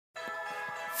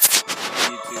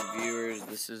YouTube viewers,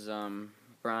 this is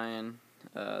Brian.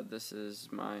 This is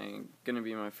gonna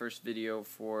be my first video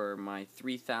for my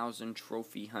 3,000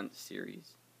 trophy hunt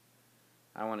series.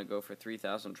 I want to go for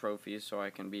 3,000 trophies so I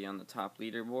can be on the top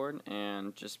leaderboard,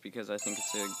 and just because I think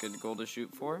it's a good goal to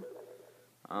shoot for.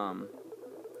 I'm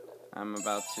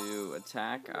about to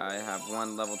attack. I have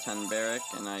one level 10 barrack,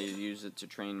 and I use it to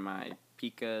train my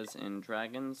p.e.k.k.s and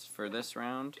dragons. For this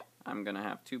round, I'm gonna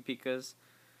have 2 p.e.k.k.s,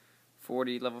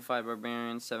 40 level 5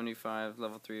 barbarians, 75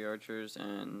 level 3 archers,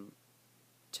 and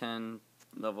 10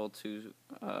 level 2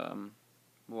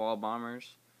 wall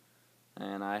bombers.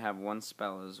 And I have 1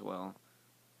 spell as well.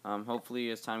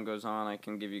 Hopefully, as time goes on, I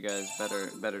can give you guys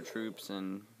better troops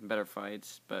and better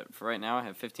fights. But for right now, I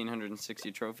have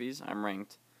 1,560 trophies. I'm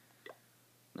ranked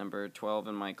number 12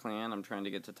 in my clan. I'm trying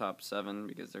to get to top 7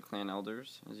 because they're clan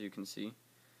elders, as you can see.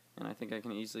 And I think I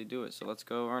can easily do it. So let's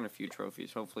go earn a few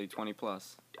trophies, hopefully 20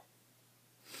 plus.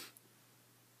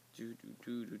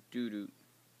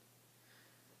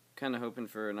 Kind of hoping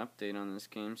for an update on this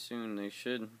game soon. They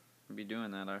should be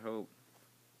doing that, I hope.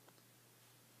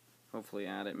 Hopefully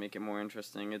add it, make it more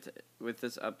interesting. With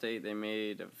this update they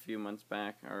made a few months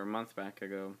back, or a month back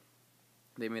ago,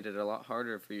 they made it a lot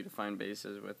harder for you to find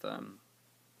bases with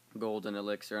Gold and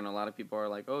Elixir, and a lot of people are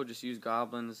like, oh, just use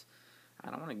goblins. I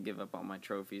don't want to give up all my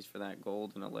trophies for that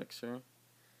Gold and Elixir.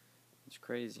 It's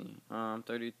crazy.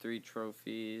 33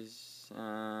 trophies.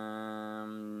 I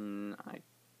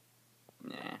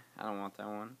don't want that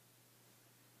one.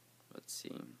 Let's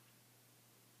see.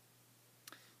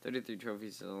 33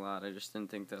 trophies is a lot. I just didn't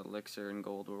think that Elixir and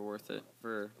Gold were worth it.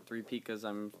 For 3 p.e.k.k.s,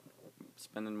 I'm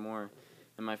spending more.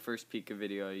 In my first p.e.k.k.a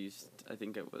video, I used, I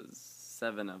think it was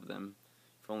 7 of them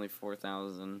for only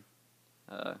 4,000.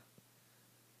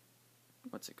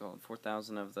 What's it called?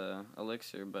 4,000 of the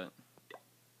Elixir, but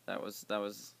that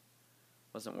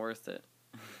wasn't worth it.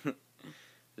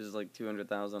 This is like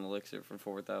 200,000 Elixir for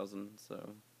 4,000, so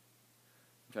I'm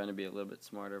trying to be a little bit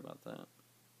smarter about that.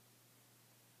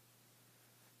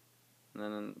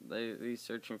 And then these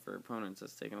searching for opponents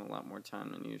has taken a lot more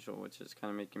time than usual, which is kind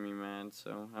of making me mad.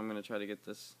 So I'm going to try to get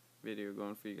this video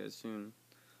going for you guys soon.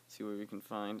 See what we can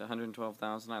find.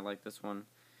 112,000, I like this one.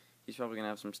 He's probably going to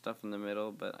have some stuff in the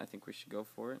middle, but I think we should go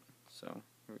for it. So,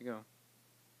 here we go.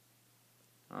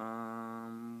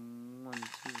 1, 2,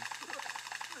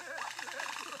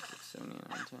 6, 7, 8,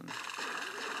 9, 10.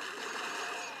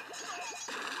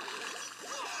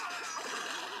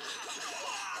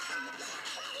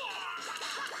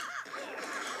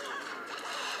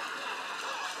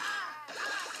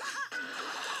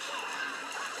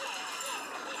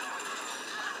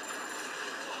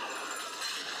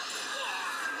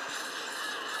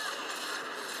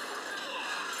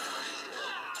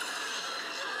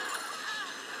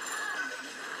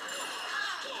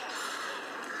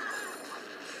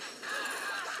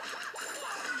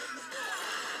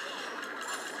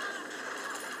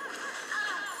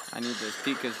 I need those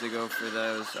p.e.k.k.s to go for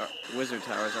those wizard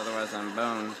towers, otherwise I'm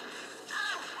boned.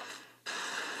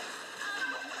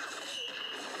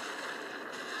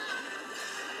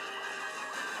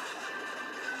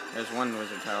 There's 1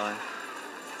 wizard tower.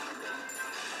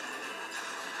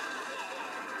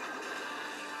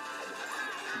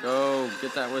 Go,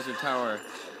 get that wizard tower.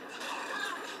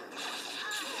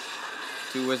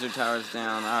 2 wizard towers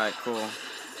down. Alright, cool.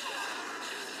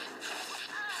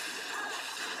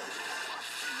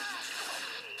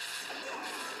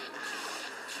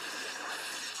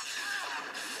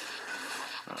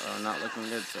 Uh-oh, not looking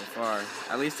good so far.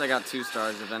 At least I got 2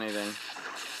 stars, if anything.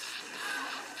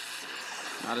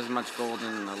 Not as much gold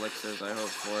and elixir as I hoped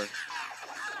for.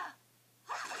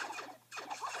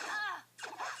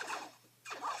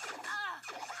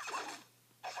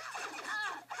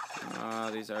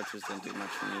 These archers didn't do much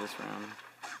for me this round.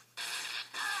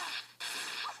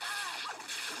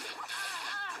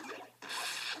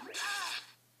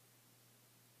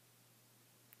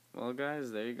 Well,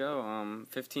 guys, there you go.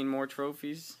 15 more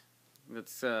trophies.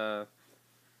 That's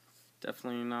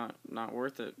definitely not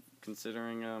worth it,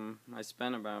 considering I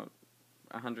spent about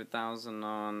 100,000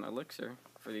 on elixir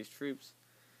for these troops.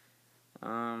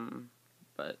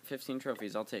 But 15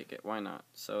 trophies, I'll take it. Why not?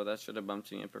 So that should have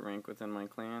bumped me up a rank within my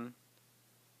clan.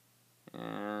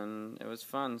 And it was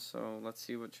fun, so let's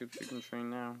see what troops we can train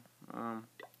now. I'm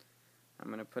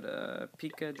going to put a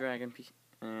p.e.k.k.a dragon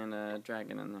and a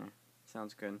dragon in there.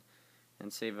 Sounds good.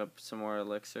 And save up some more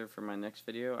elixir for my next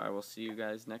video. I will see you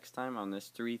guys next time on this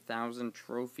 3,000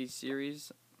 trophy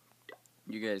series.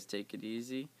 You guys take it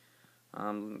easy.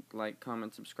 Like,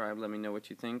 comment, subscribe, let me know what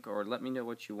you think, or let me know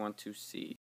what you want to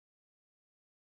see.